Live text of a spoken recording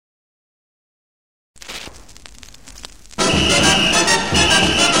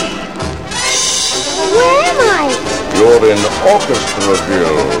you're in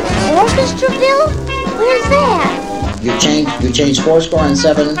Orchestraville. Orchestraville? Where's that? You change 4 score and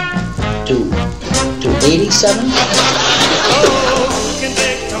 7 to 87?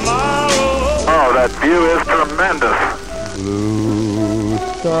 Oh, that view is tremendous. Blue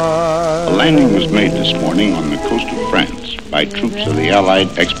sky. A landing was made this morning on the coast of France by troops of the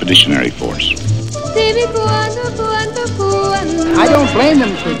Allied Expeditionary Force. I don't blame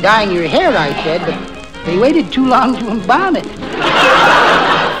them for dyeing your hair, I said, but they waited too long to embalm it.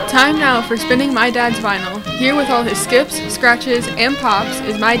 Time now for spinning my dad's vinyl. Here with all his skips, scratches, and pops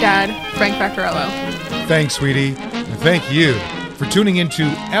is my dad, Frank Vaccarello. Thanks, sweetie. And thank you for tuning into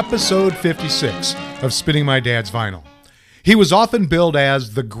episode 56 of Spinning My Dad's Vinyl. He was often billed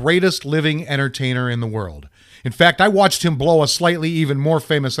as the greatest living entertainer in the world. In fact, I watched him blow a slightly even more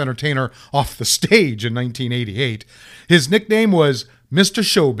famous entertainer off the stage in 1988. His nickname was Mr.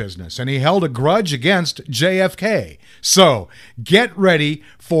 Show Business, and he held a grudge against JFK. So, get ready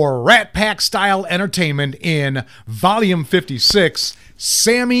for Rat Pack-style entertainment in Volume 56,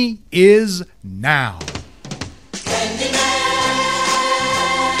 Sammy Is Now.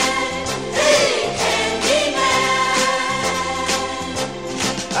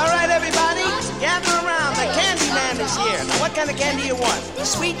 What kind of candy you want?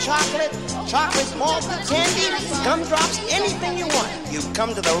 Sweet chocolate, chocolate malted candy, gumdrops, anything you want. You've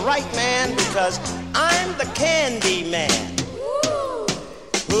come to the right man because I'm the candy man.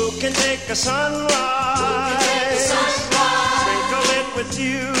 Who can take a sunrise? Sprinkle it with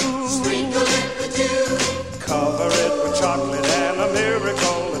dew. Cover it with chocolate and a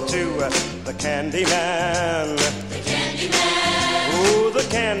miracle or two. The candy man. Ooh, the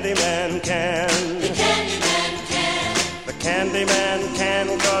candy man can. Candyman can,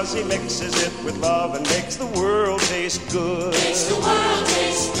 cause he mixes it with love and makes the world taste good.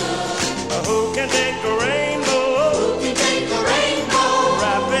 Who can take a rainbow?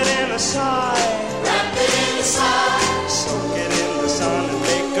 Wrap it in a sigh. Soak it in the sun and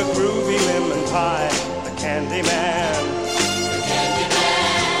make a groovy lemon pie. The Candyman.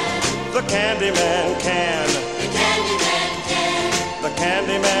 The Candyman can. The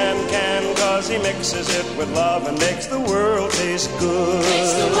Candyman can, cause he mixes it with love and makes the world taste good.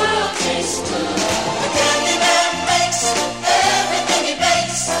 The Candyman makes everything he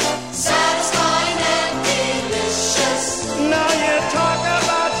bakes satisfying and delicious. Now you talk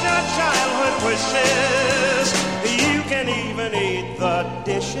about your childhood wishes. You can even eat the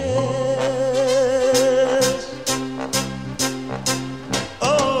dishes.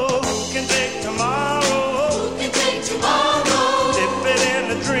 Oh, who can take tomorrow?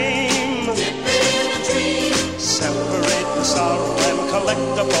 Sorrow and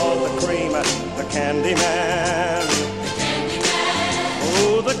collect up all the cream. The Candyman.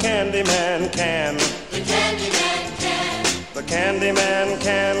 Oh, the Candyman can. The Candyman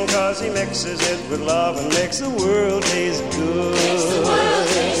can, cause he mixes it with love and makes the world taste good. The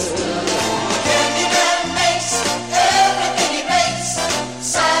Candyman makes everything he makes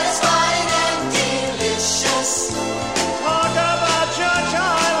satisfying and delicious. Talk about your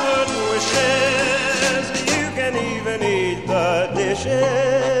childhood wishes. You can even eat the dishes.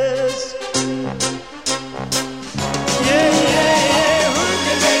 Yeah, who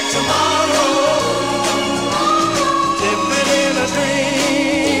can take tomorrow? Dip it in a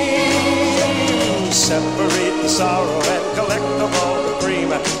dream. Separate the sorrow and collect up all the cream.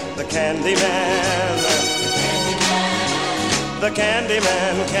 The Candyman. The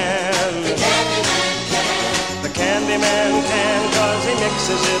Candyman can. The Candyman can, cause he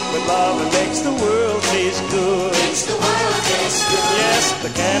mixes it with love and makes the world taste good. Yes, the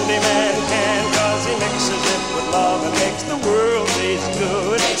Candyman can, cause he mixes it with love and makes the world taste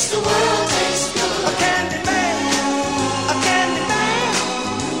good. A Candyman, a Candyman,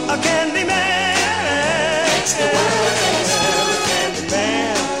 a Candyman. Makes the world taste good.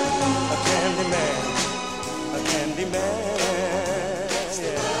 A Candyman, a Candyman, a Candyman.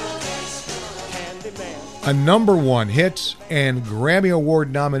 A number one hit and Grammy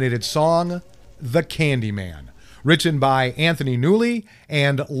Award nominated song, The Candyman, written by Anthony Newley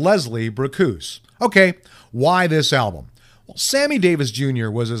and Leslie Bracus. Okay, why this album? Well, Sammy Davis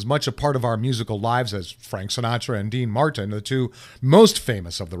Jr. was as much a part of our musical lives as Frank Sinatra and Dean Martin, the two most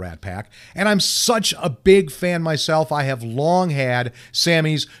famous of the Rat Pack, and I'm such a big fan myself. I have long had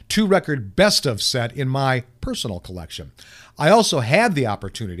Sammy's two-record best of set in my personal collection. I also had the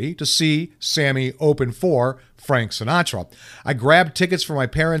opportunity to see Sammy open for Frank Sinatra. I grabbed tickets for my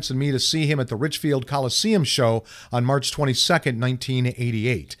parents and me to see him at the Richfield Coliseum show on March 22nd,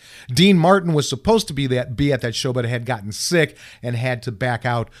 1988. Dean Martin was supposed to be at that show, but had gotten sick and had to back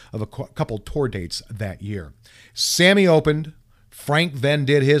out of a couple tour dates that year. Sammy opened. Frank then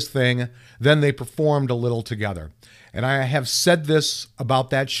did his thing. Then they performed a little together. And I have said this about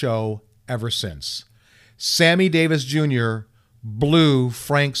that show ever since. Sammy Davis Jr. blew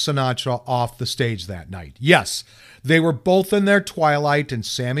Frank Sinatra off the stage that night. Yes, they were both in their twilight and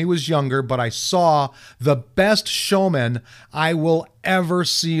Sammy was younger, but I saw the best showman I will ever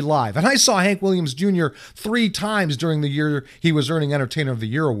see live. And I saw Hank Williams Jr. 3 times during the year he was earning Entertainer of the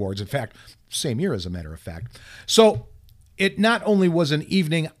Year awards. In fact, same year as a matter of fact. So it not only was an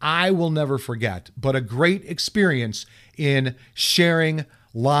evening I will never forget, but a great experience in sharing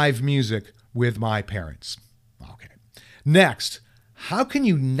live music with my parents. Okay. Next, how can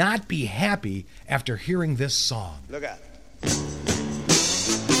you not be happy after hearing this song? Look out.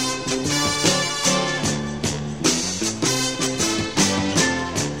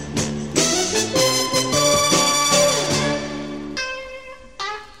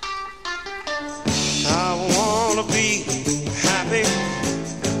 I wanna be happy,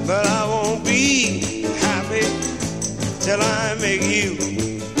 but I won't be happy till I make you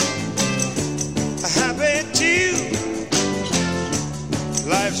happy too.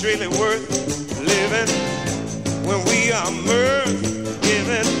 Life's really worth living when we are mirth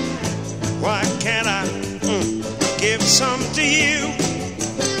giving. Why can't I give some to you?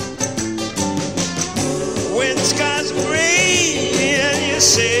 When the sky's gray and you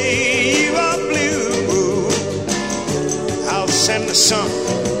say you are blue, I'll send the sun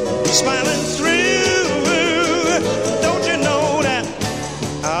smiling through. Don't you know that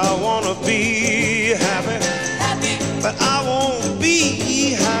I wanna be happy, but I won't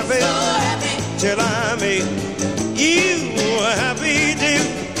be happy till I make you happy too.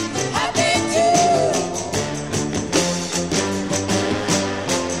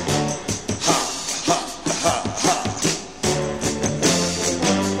 Ha, ha, ha, ha.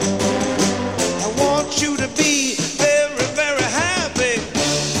 I want you to be very, very happy.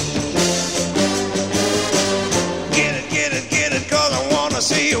 Get it, 'cause I wanna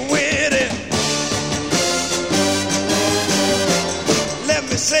see you with it. Let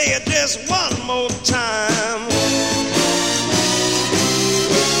me say it just one more time.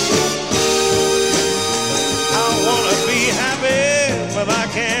 I wanna be happy, but I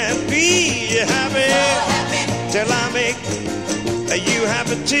can't be happy till I make you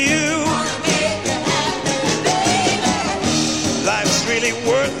happy too. Life's really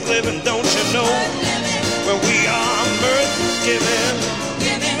worth living, don't you know? When we are mirth giving,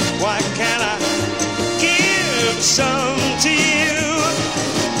 why can't I give some to you?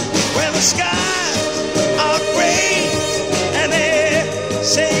 When the skies are gray and they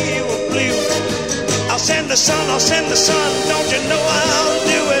say you were blue, I'll send the sun, don't you know I'll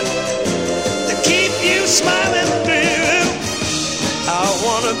do it to keep you smiling through. I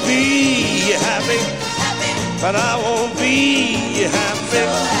wanna be happy, but I won't be happy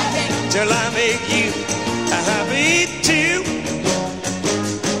till I make you happy too.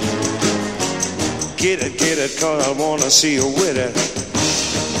 Get it, 'cause I wanna see you with it.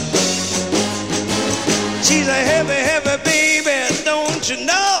 She's a heavy, heavy baby, don't you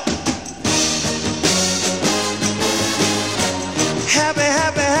know? Happy,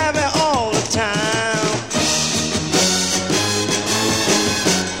 happy, happy all the time.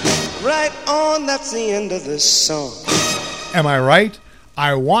 Right on, that's the end of this song. Am I right?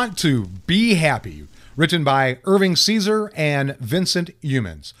 I Want to Be Happy, written by Irving Caesar and Vincent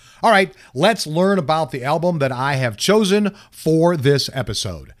Youmans. All right, let's learn about the album that I have chosen for this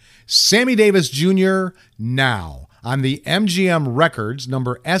episode. Sammy Davis Jr. Now on the MGM Records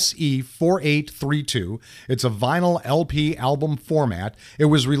number SE4832. It's a vinyl LP album format. It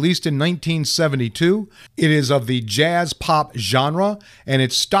was released in 1972. It is of the jazz pop genre, and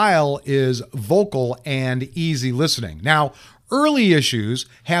its style is vocal and easy listening. Now, early issues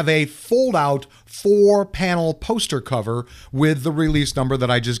have a fold-out 4-panel poster cover with the release number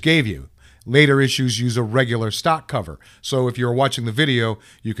that I just gave you. Later issues use a regular stock cover. So if you're watching the video,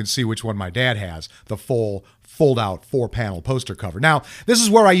 you can see which one my dad has, the full fold-out 4-panel poster cover. Now, this is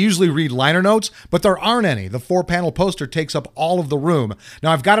where I usually read liner notes, but there aren't any. The 4-panel poster takes up all of the room.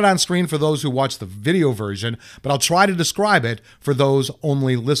 Now, I've got it on screen for those who watch the video version, but I'll try to describe it for those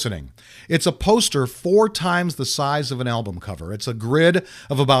only listening. It's a poster 4 times the size of an album cover. It's a grid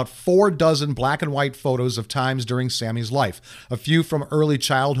of about 4 dozen black and white photos of times during Sammy's life, a few from early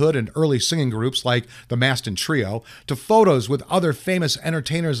childhood and early singing groups like the Maston Trio, to photos with other famous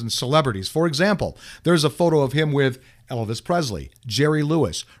entertainers and celebrities. For example, there's a photo of him with Elvis Presley, Jerry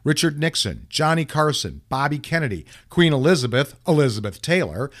Lewis, Richard Nixon, Johnny Carson, Bobby Kennedy, Queen Elizabeth, Elizabeth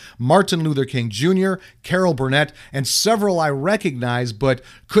Taylor, Martin Luther King Jr., Carol Burnett, and several I recognize but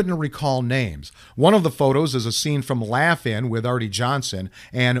couldn't recall names. One of the photos is a scene from Laugh-In with Artie Johnson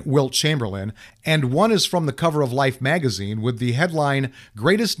and Wilt Chamberlain, and one is from the cover of Life magazine with the headline,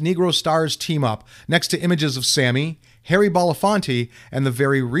 Greatest Negro Stars Team Up, next to images of Sammy, Harry Belafonte, and the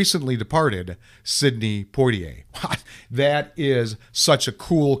very recently departed Sidney Poitier. That is such a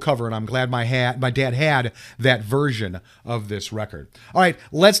cool cover, and I'm glad my dad had that version of this record. All right,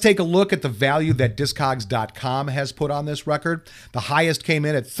 let's take a look at the value that Discogs.com has put on this record. The highest came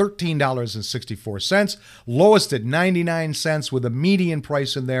in at $13.64, lowest at 99 cents, with a median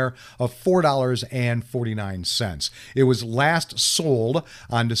price in there of $4.49. It was last sold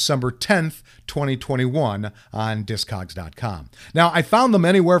on December 10th, 2021 on Discogs.com. Now, I found them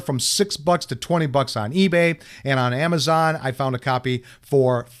anywhere from $6 to $20 on eBay, and on Amazon, I found a copy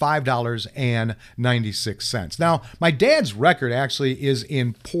for $5.96. Now, my dad's record actually is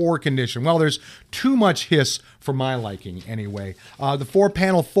in poor condition. Well, there's too much hiss for my liking anyway. The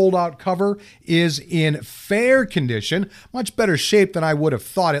 4-panel fold-out cover is in fair condition, much better shape than I would have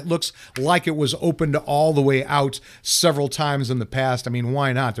thought. It looks like it was opened all the way out several times in the past. I mean,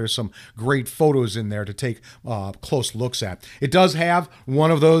 why not? There's some great photos in there to take close looks at. It does have one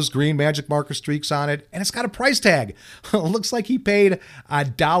of those green magic marker streaks on it, and it's got a price tag. Looks like he paid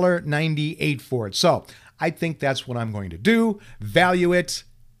 $1.98 for it. So I think that's what I'm going to do. Value it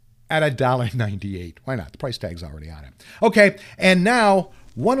at $1.98. Why not? The price tag's already on it. Okay, and now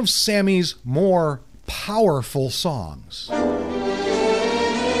one of Sammy's more powerful songs.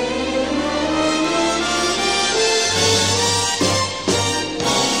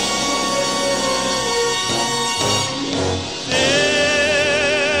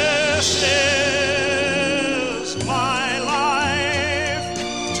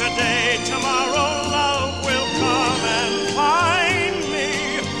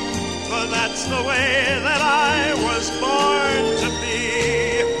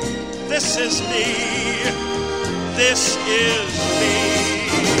 This is me, this is me.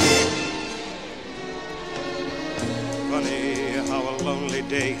 Funny how a lonely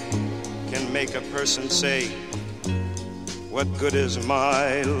day can make a person say, what good is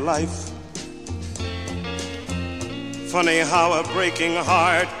my life? Funny how a breaking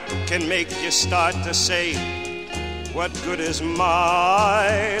heart can make you start to say, what good is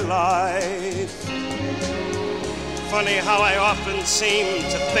my life? Funny how I often seem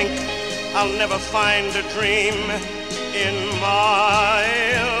to think I'll never find a dream in my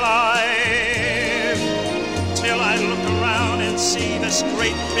life, till I look around and see this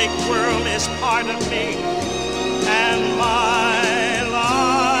great big world is part of me and my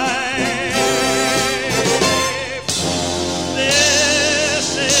life.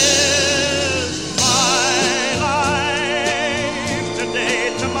 This is my life.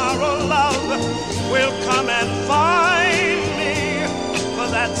 Today, tomorrow, love will come and find me, for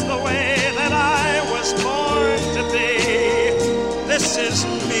that's the way that I was born to be. This is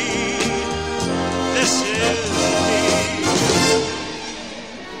me, this is me.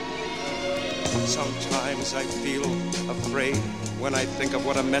 Sometimes I feel afraid when I think of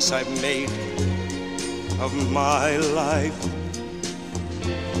what a mess I've made of my life,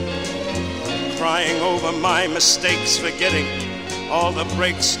 crying over my mistakes, forgetting all the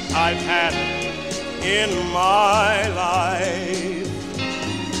breaks I've had in my life.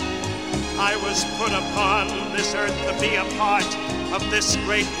 I was put upon this earth to be a part of this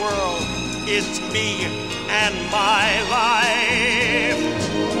great world. It's me and my life.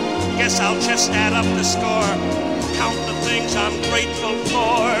 Guess I'll just add up the score, count the things I'm grateful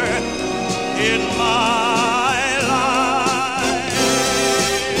for in my life.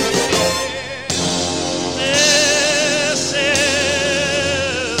 This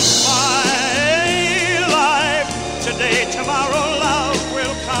is my life. Today, tomorrow, love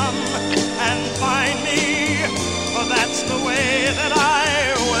will come and find me, for that's the way that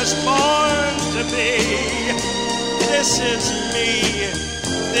I was born to be. This is me,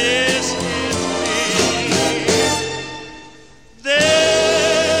 this is me,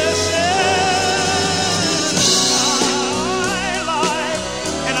 this is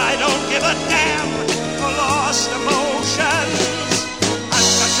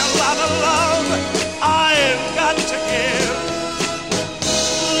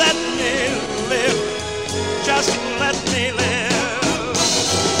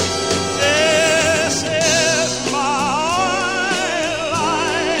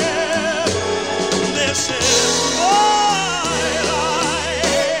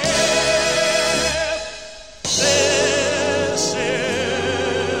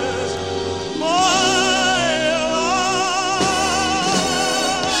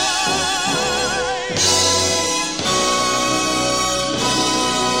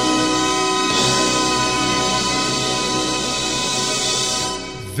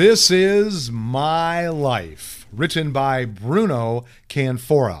This is My Life, written by Bruno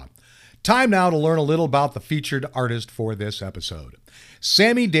Canfora. Time now to learn a little about the featured artist for this episode.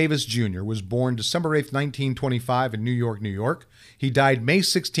 Sammy Davis Jr. was born December 8, 1925 in New York, New York. He died May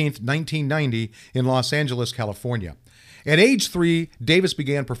 16, 1990 in Los Angeles, California. At age 3, Davis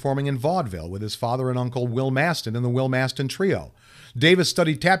began performing in vaudeville with his father and uncle Will Maston in the Will Maston Trio. Davis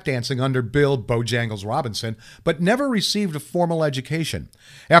studied tap dancing under Bill Bojangles Robinson, but never received a formal education.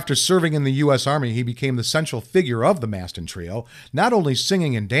 After serving in the U.S. Army, he became the central figure of the Maston Trio, not only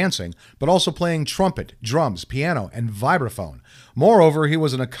singing and dancing, but also playing trumpet, drums, piano, and vibraphone. Moreover, he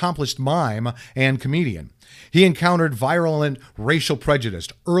was an accomplished mime and comedian. He encountered virulent racial prejudice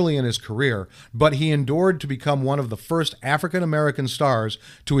early in his career, but he endured to become one of the first African-American stars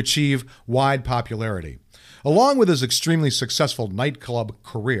to achieve wide popularity. Along with his extremely successful nightclub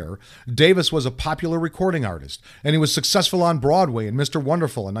career, Davis was a popular recording artist, and he was successful on Broadway in Mr.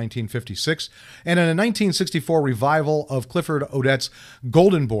 Wonderful in 1956 and in a 1964 revival of Clifford Odets'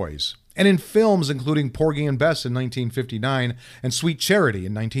 Golden Boys, and in films including Porgy and Bess in 1959 and Sweet Charity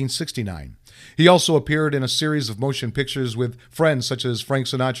in 1969. He also appeared in a series of motion pictures with friends such as Frank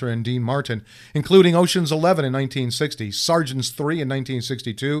Sinatra and Dean Martin, including Ocean's 11 in 1960, Sergeant's 3 in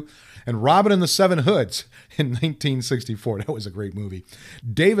 1962, and Robin and the Seven Hoods in 1964. That was a great movie.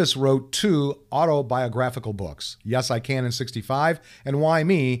 Davis wrote 2 autobiographical books, Yes I Can in 65 and Why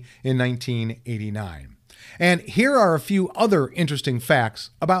Me in 1989. And here are a few other interesting facts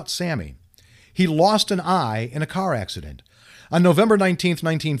about Sammy. He lost an eye in a car accident. On November 19,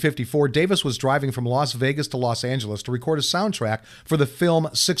 1954, Davis was driving from Las Vegas to Los Angeles to record a soundtrack for the film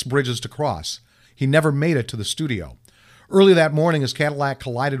Six Bridges to Cross. He never made it to the studio. Early that morning, his Cadillac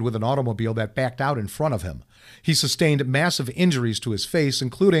collided with an automobile that backed out in front of him. He sustained massive injuries to his face,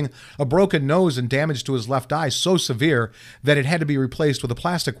 including a broken nose and damage to his left eye so severe that it had to be replaced with a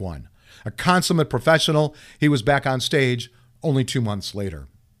plastic one. A consummate professional, he was back on stage only 2 months later.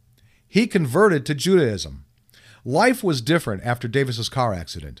 He converted to Judaism. Life was different after Davis's car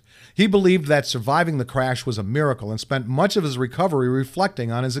accident. He believed that surviving the crash was a miracle and spent much of his recovery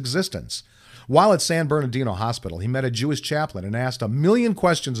reflecting on his existence. While at San Bernardino Hospital, he met a Jewish chaplain and asked a million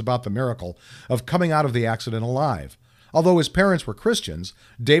questions about the miracle of coming out of the accident alive. Although his parents were Christians,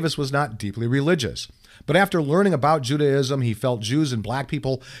 Davis was not deeply religious. But after learning about Judaism, he felt Jews and black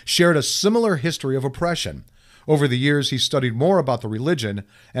people shared a similar history of oppression. Over the years, he studied more about the religion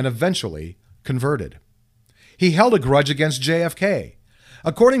and eventually converted. He held a grudge against JFK.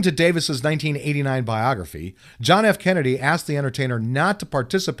 According to Davis's 1989 biography, John F. Kennedy asked the entertainer not to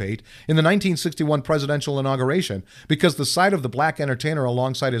participate in the 1961 presidential inauguration because the sight of the black entertainer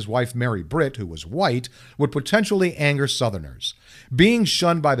alongside his wife Mary Britt, who was white, would potentially anger Southerners. Being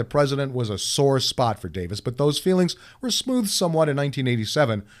shunned by the president was a sore spot for Davis, but those feelings were smoothed somewhat in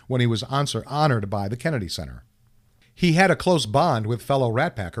 1987 when he was honored by the Kennedy Center. He had a close bond with fellow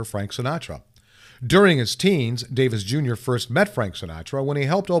Rat Packer Frank Sinatra. During his teens, Davis Jr. first met Frank Sinatra when he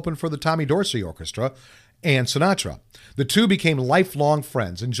helped open for the Tommy Dorsey Orchestra and Sinatra. The two became lifelong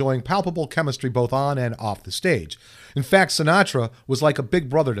friends, enjoying palpable chemistry both on and off the stage. In fact, Sinatra was like a big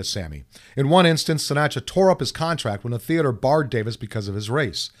brother to Sammy. In one instance, Sinatra tore up his contract when a theater barred Davis because of his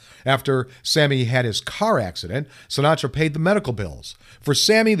race. After Sammy had his car accident, Sinatra paid the medical bills. For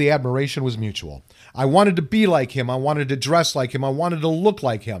Sammy, the admiration was mutual. I wanted to be like him. I wanted to dress like him. I wanted to look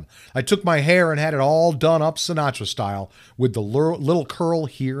like him. I took my hair and had it all done up Sinatra style with the little curl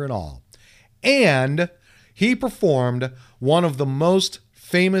here and all. And he performed one of the most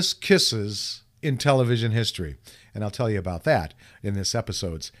famous kisses in television history. And I'll tell you about that in this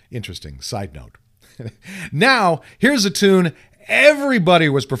episode's interesting side note. Now, here's a tune everybody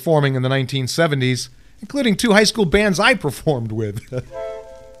was performing in the 1970s, including 2 high school bands I performed with.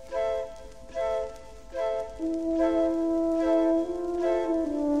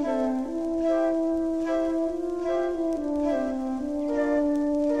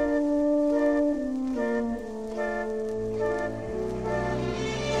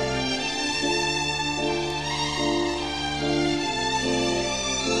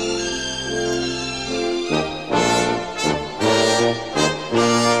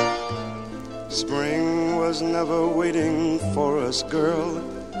 Never waiting for us, girl.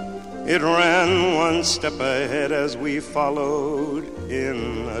 It ran one step ahead as we followed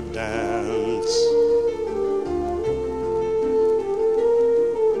in a dance.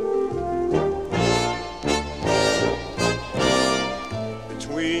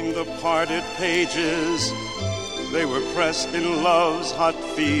 Between the parted pages, they were pressed in love's hot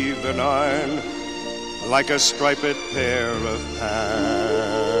fevered iron, like a striped pair of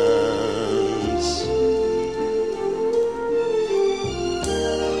pants.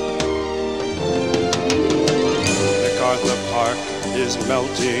 MacArthur Park is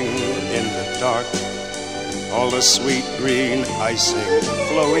melting in the dark. All the sweet green icing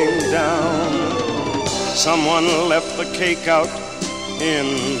flowing down. Someone left the cake out in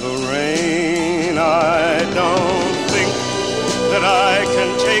the rain. I don't think that I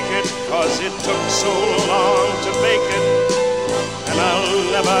can take it, 'cause it took so long to bake it, and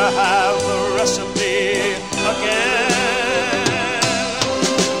I'll never have the recipe again.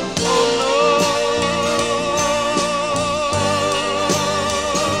 Oh no.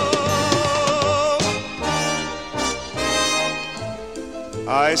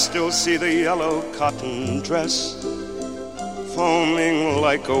 I still see the yellow cotton dress foaming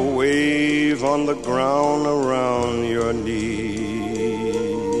like a wave on the ground around your knees.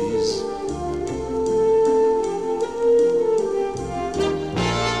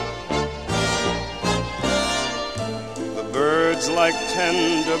 The birds like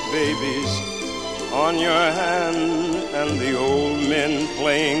tender babies on your hand, and the old men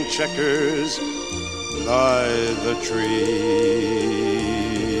playing checkers by the trees.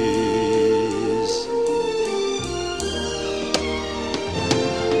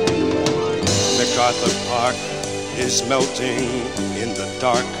 MacArthur Park is melting in the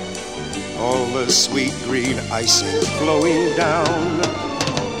dark. All the sweet green icing flowing down.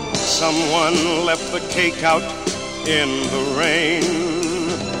 Someone left the cake out in the rain.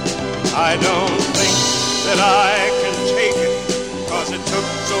 I don't think that I can take it, 'cause it took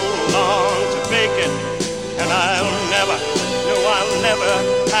so long to bake it, and I'll never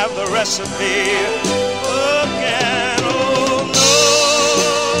have the recipe again. Oh no.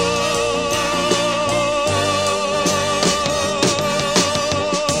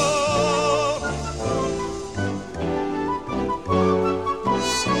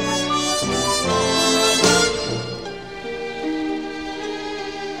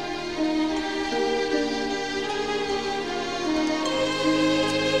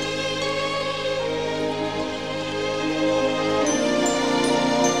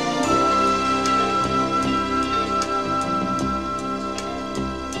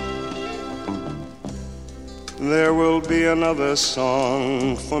 There will be another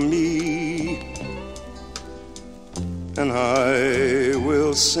song for me, and I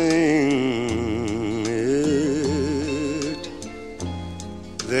will sing it.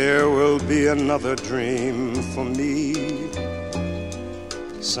 There will be another dream for me,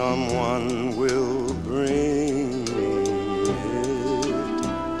 someone will bring it.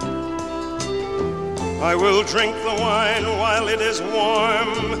 I will drink the wine while it is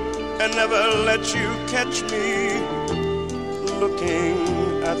warm, and never let you catch me looking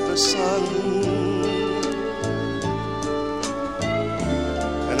at the sun.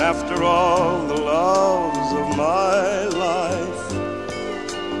 And after all the loves of my life,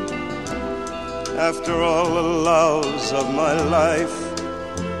 after all the loves of my life,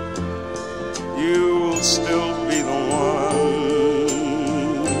 you'll still be the one.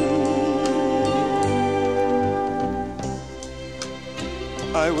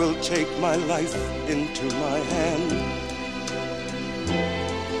 I will take my life into my hand,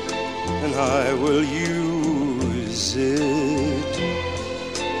 and I will use it.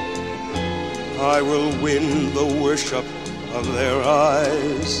 I will win the worship of their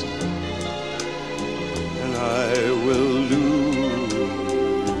eyes, and I will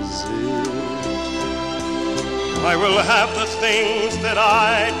lose it. I will have the things that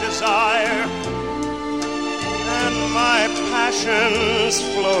I desire, and my passions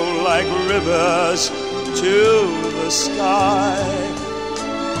flow like rivers to the sky.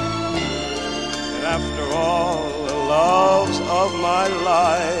 And after all the loves of my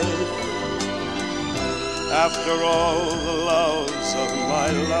life, after all the loves of my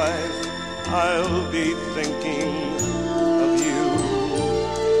life, I'll be thinking of you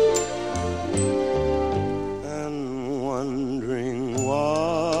and wondering why.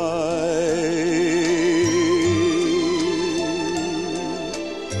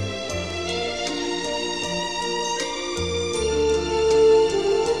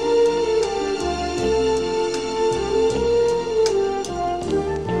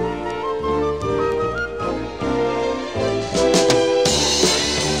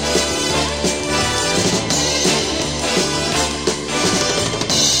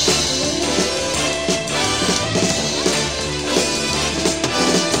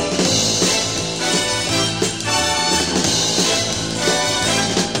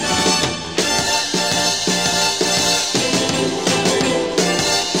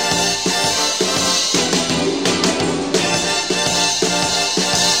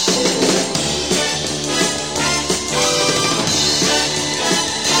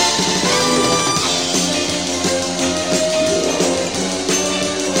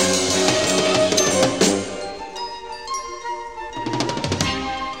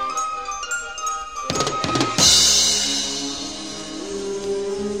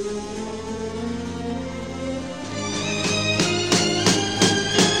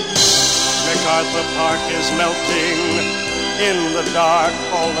 MacArthur Park is melting. In the dark,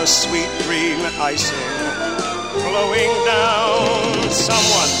 all the sweet green icing flowing down.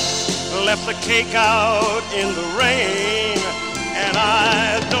 Someone left the cake out in the rain, and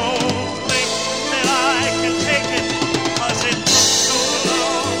I don't think that I can take it, 'cause it took so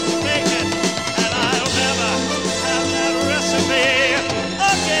long to make it, and I'll never have that recipe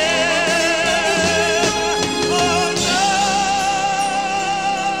again. Oh no!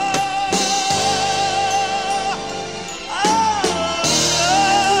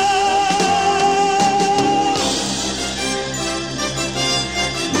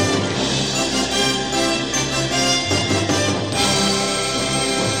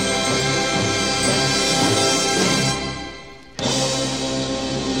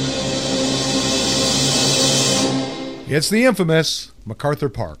 It's the infamous MacArthur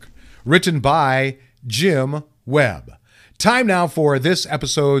Park, written by Jim Webb. Time now for this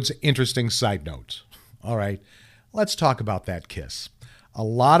episode's interesting side note. All right, let's talk about that kiss. A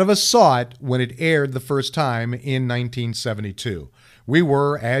lot of us saw it when it aired the first time in 1972. We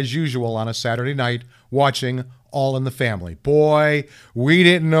were, as usual, on a Saturday night watching All in the Family. Boy, we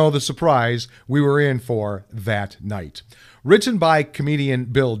didn't know the surprise we were in for that night. Written by comedian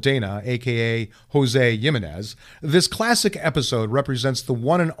Bill Dana, a.k.a. Jose Jimenez, this classic episode represents the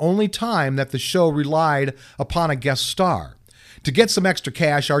one and only time that the show relied upon a guest star. To get some extra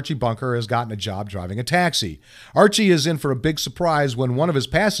cash, Archie Bunker has gotten a job driving a taxi. Archie is in for a big surprise when one of his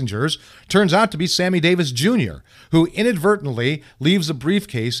passengers turns out to be Sammy Davis Jr., who inadvertently leaves a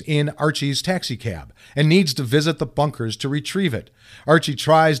briefcase in Archie's taxi cab and needs to visit the Bunkers to retrieve it. Archie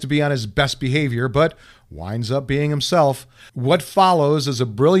tries to be on his best behavior, but winds up being himself. What follows is a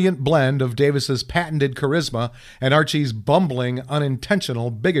brilliant blend of Davis's patented charisma and Archie's bumbling,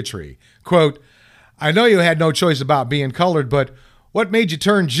 unintentional bigotry. Quote, "I know you had no choice about being colored, but what made you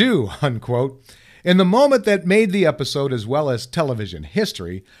turn Jew?" Unquote. In the moment that made the episode as well as television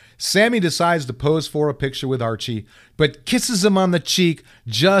history, Sammy decides to pose for a picture with Archie, but kisses him on the cheek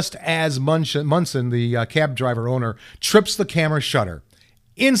just as Munson, the cab driver owner, trips the camera shutter.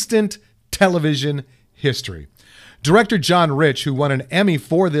 Instant television history. Director John Rich, who won an Emmy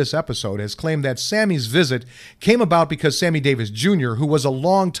for this episode, has claimed that Sammy's visit came about because Sammy Davis Jr., who was a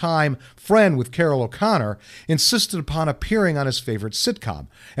longtime friend with Carol O'Connor, insisted upon appearing on his favorite sitcom,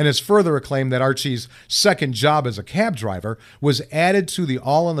 and has further acclaimed that Archie's second job as a cab driver was added to the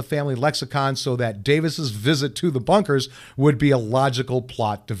All in the Family lexicon so that Davis's visit to the Bunkers would be a logical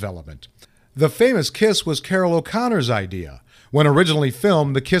plot development. The famous kiss was Carol O'Connor's idea. When originally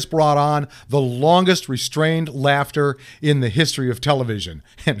filmed, the kiss brought on the longest restrained laughter in the history of television,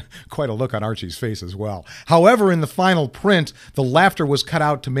 and quite a look on Archie's face as well. However, in the final print, the laughter was cut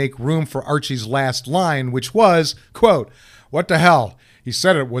out to make room for Archie's last line, which was, quote, "What the hell? He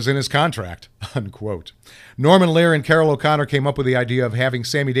said it was in his contract," unquote. Norman Lear and Carol O'Connor came up with the idea of having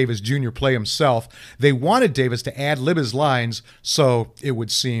Sammy Davis Jr. play himself. They wanted Davis to ad-lib his lines so it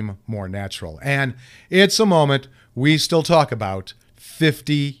would seem more natural. And it's a moment we still talk about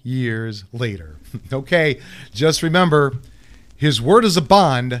 50 years later. Okay, just remember, his word is a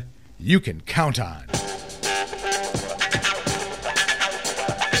bond you can count on.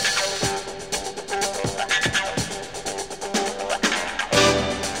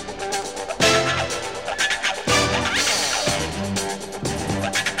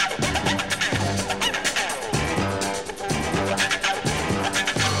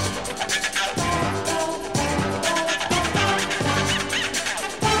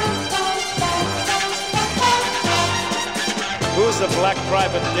 Who's the black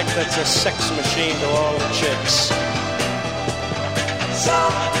private dick that's a sex machine to all the chicks?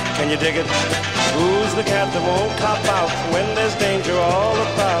 Can you dig it? Who's the cat that won't cop out when there's danger all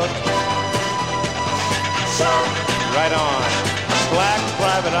about? Right on. Black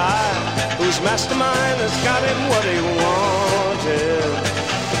private eye, whose mastermind has got him what he wanted.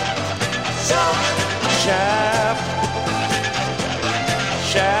 Shaft.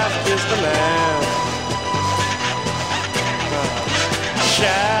 Shaft is the man.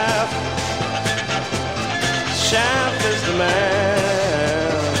 Shaft. Shaft is the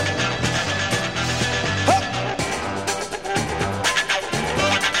man. Huh.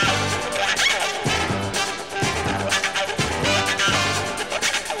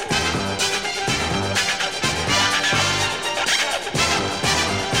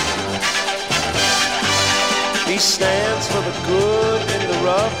 He stands for the good in the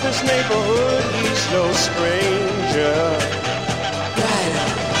roughest neighborhood. He's no stranger.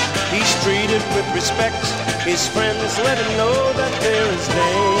 He's treated with respect. His friends let him know that there is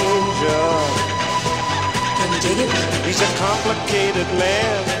danger. Can you dig it? He's a complicated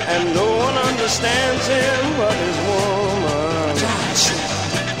man. and no one understands him but his woman.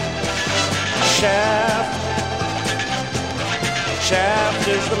 Shaft, Shaft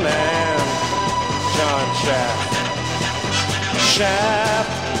is the man, John Shaft.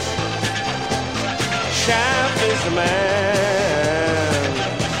 Shaft, Shaft is the man.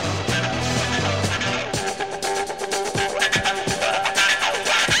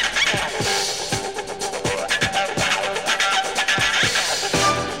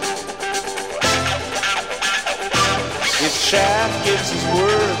 If Shaft gives his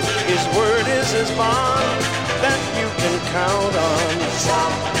word is his bond that you can count on.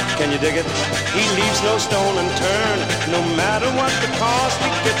 Can you dig it? He leaves no stone unturned. No matter what the cost, he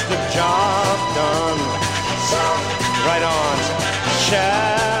gets the job done. Right on.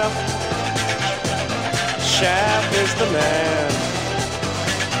 Shaft, Shaft is the man.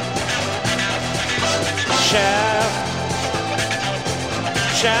 Shaft,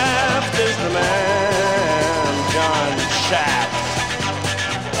 Shaft is the man. John Shaft.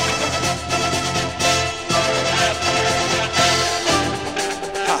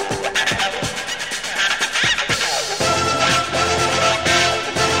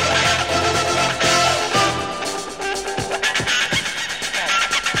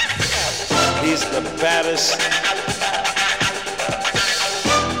 He's the baddest,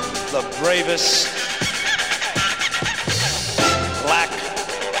 the bravest, black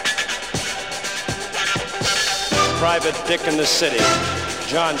private dick in the city,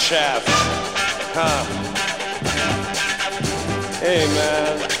 John Shaft. Huh. Hey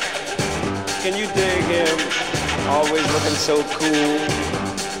man, can you dig him? Always looking so cool,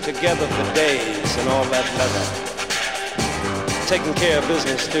 together for days and all that leather. Taking care of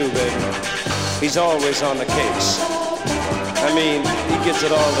business too, baby. He's always on the case. I mean, he gets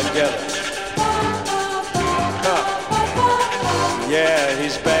it all together. Huh. Yeah,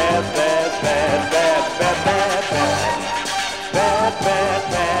 he's bad, bad, bad, bad, bad, bad, bad. Bad, bad,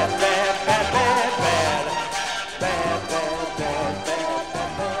 bad, bad, bad, bad, bad. Bad, bad, bad, bad,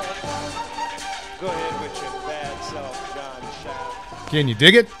 bad, bad. Go ahead with your bad self, John Shaft. Can you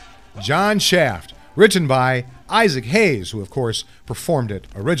dig it? John Shaft, written by Isaac Hayes, who of course performed it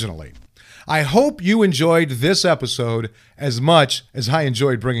originally. I hope you enjoyed this episode as much as I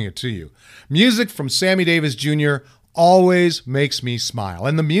enjoyed bringing it to you. Music from Sammy Davis Jr. always makes me smile,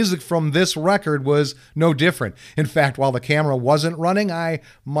 and the music from this record was no different. In fact, while the camera wasn't running, I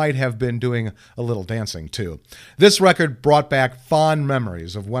might have been doing a little dancing too. This record brought back fond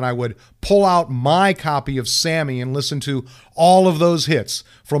memories of when I would pull out my copy of Sammy and listen to all of those hits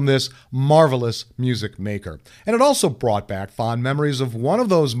from this marvelous music maker. And it also brought back fond memories of one of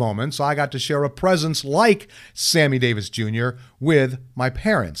those moments I got to share a presence like Sammy Davis Jr. with my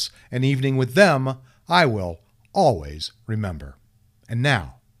parents. An evening with them I will always remember. And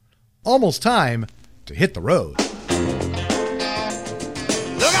now, almost time to hit the road.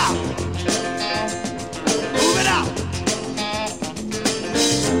 Look out! Move it out!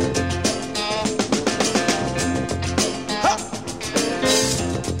 Huh.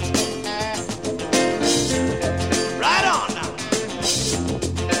 Right on now.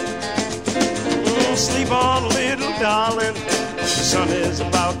 Sleep on, little darling. The sun is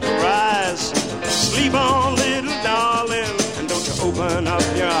about to rise. Sleep on, little darling, and don't you open up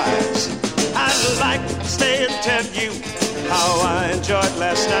your eyes. I'd like to stay and tell you how I enjoyed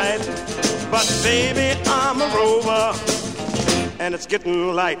last night, but baby, I'm a rover, and it's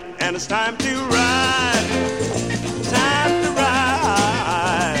getting light, and it's time to ride. Time to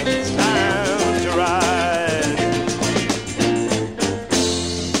ride. It's time to ride.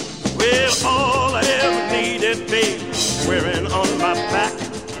 Well, all I ever needed, babe, wearing on my back.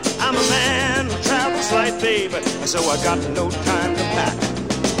 I'm a man who travels light, baby, so I got no time to pack.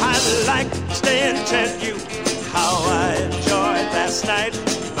 I'd like to stay and tell you how I enjoyed last night,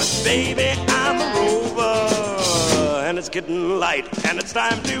 but baby, I'm a rover, and it's getting light, and it's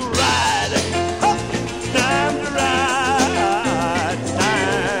time to ride. Huh. Time to ride,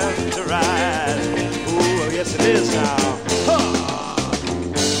 time to ride. Ooh, yes it is now. Huh.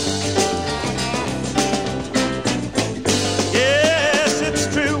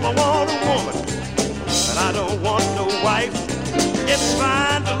 I don't want no wife. It's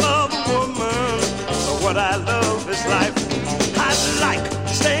fine to love a woman, but what I love is life. I'd like to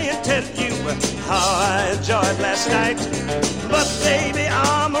stay and tell you how I enjoyed last night, but baby,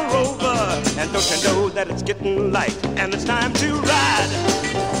 I'm a rover, and don't you know that it's getting light, and it's time to ride.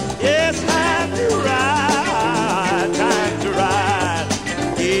 Yes, time to ride, time to ride.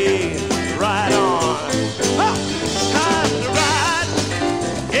 Yeah, ride on. Oh, it's time to ride.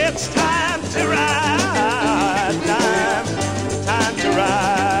 It's time to ride. Time to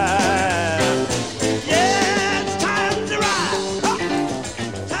ride.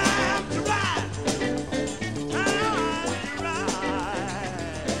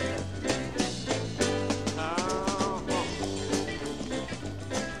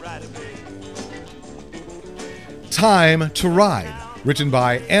 Time to Ride, written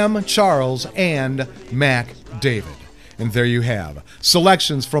by M. Charles and Mac David. And there you have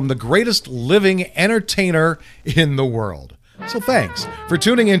selections from the greatest living entertainer in the world. So thanks for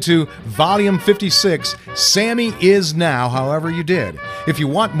tuning into Volume 56, Sammy Is Now, However You Did. If you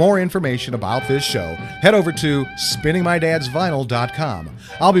want more information about this show, head over to spinningmydadsvinyl.com.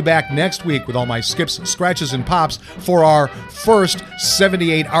 I'll be back next week with all my skips, scratches, and pops for our first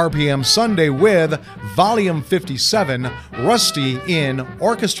 78 RPM Sunday with Volume 57, Rusty in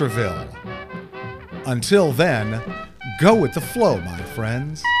Orchestraville. Until then, go with the flow, my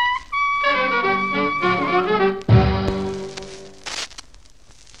friends.